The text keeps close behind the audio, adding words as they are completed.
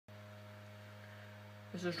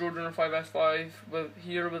This is Roadrunner 5S5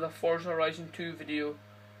 here with a Forza Horizon 2 video.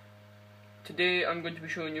 Today I'm going to be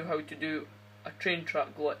showing you how to do a train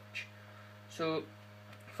track glitch. So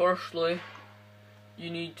firstly you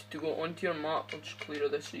need to go onto your map. I'll just clear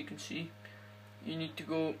this so you can see. You need to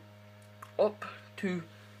go up to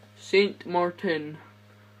Saint Martin,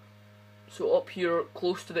 so up here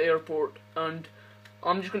close to the airport, and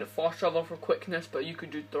I'm just going to fast travel for quickness, but you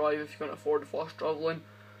could just drive if you can't afford fast travelling.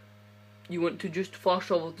 You want to just fast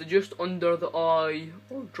travel to just under the eye,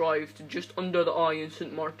 or drive to just under the eye in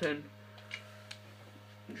St. Martin.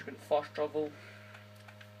 I'm just going to fast travel.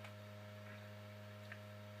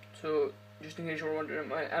 So, just in case you were wondering,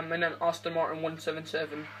 I'm in an Aston Martin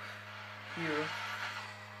 177 here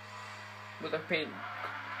with a paint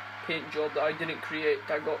job that I didn't create,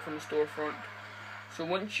 that I got from the storefront. So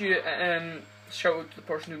once you, shout out to the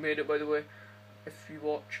person who made it, by the way, if you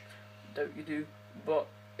watch, doubt you do, but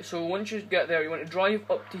so once you get there, you want to drive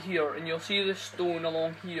up to here, and you'll see this stone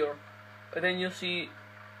along here, and then you'll see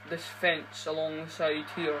this fence along the side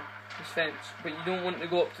here, this fence, but you don't want to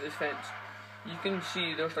go up to this fence. You can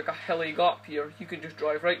see there's like a hilly gap here. You can just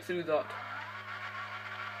drive right through that,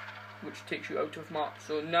 which takes you out of map.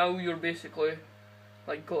 So now you're basically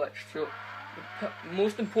like glitched. So the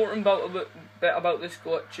most important bit about this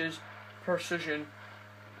glitch is precision.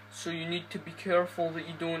 So you need to be careful that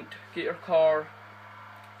you don't get your car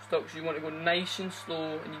stuck. So you want to go nice and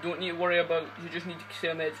slow, and you don't need to worry about, you just need to stay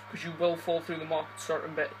on the edge, because you will fall through the map at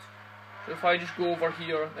certain bits. So if I just go over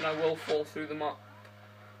here, then I will fall through the map.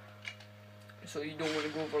 So you don't want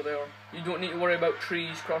to go over there. You don't need to worry about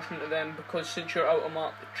trees crashing into them, because since you're out of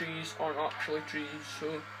map, the trees aren't actually trees,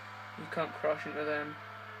 so you can't crash into them.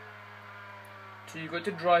 So you've got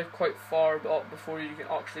to drive quite far up before you can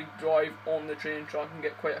actually drive on the train track and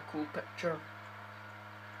get quite a cool picture.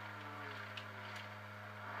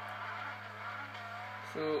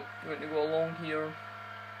 So you're going to go along here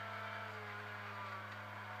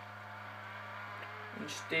and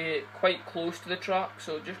stay quite close to the track,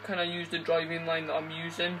 so just kind of use the driving line that I'm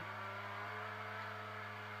using.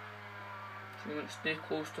 So you want to stay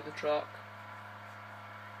close to the track.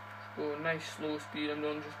 Just go nice slow speed. I'm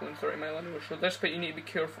just going 30 miles an hour. So this bit you need to be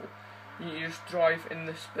careful. You need to just drive in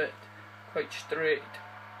this bit quite straight.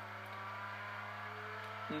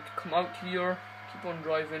 You need to come out here, keep on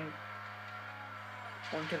driving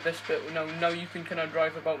onto this bit. Now you can kind of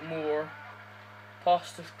drive about more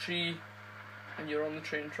past this tree, and you're on the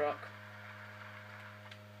train track.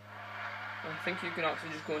 I think you can actually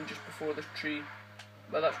just go in just before this tree,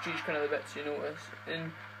 but that tree's kind of the bits you notice.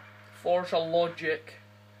 In Forza logic,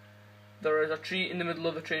 there is a tree in the middle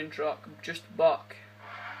of the train track, just back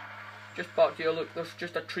here. Look, there's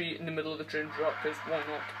just a tree in the middle of the train track, because why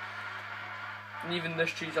not? And even this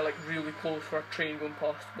trees are like really close for a train going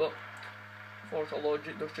past, but Forza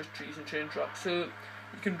logic, there's just trees and train tracks. So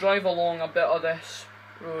you can drive along a bit of this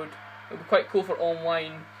road. It would be quite cool for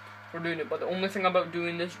online for doing it, but the only thing about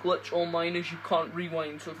doing this glitch online is you can't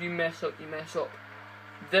rewind, so if you mess up, you mess up.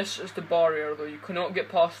 This is the barrier though, you cannot get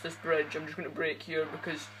past this bridge. I'm just going to brake here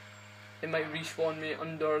because it might respawn me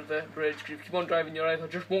under the bridge. If you keep on driving, you either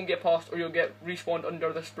just won't get past, or you'll get respawned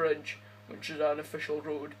under this bridge, which is an official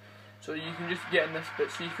road. So you can just get in this bit,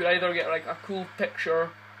 so you could either get like a cool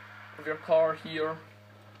picture of your car here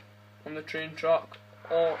on the train track,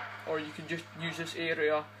 or you can just use this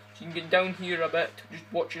area. So you can get down here a bit, just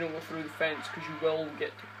watching it go through the fence, because you will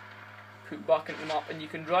get put back into the map. And you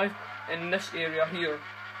can drive in this area here,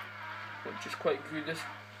 which is quite good. This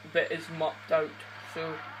bit is mapped out,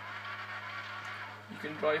 so you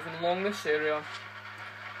can drive along this area.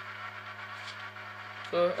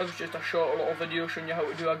 So it was just a short little video showing you how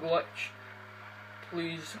to do a glitch.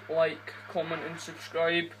 Please like, comment and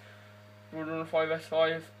subscribe. Roadrunner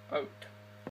 5S5 out.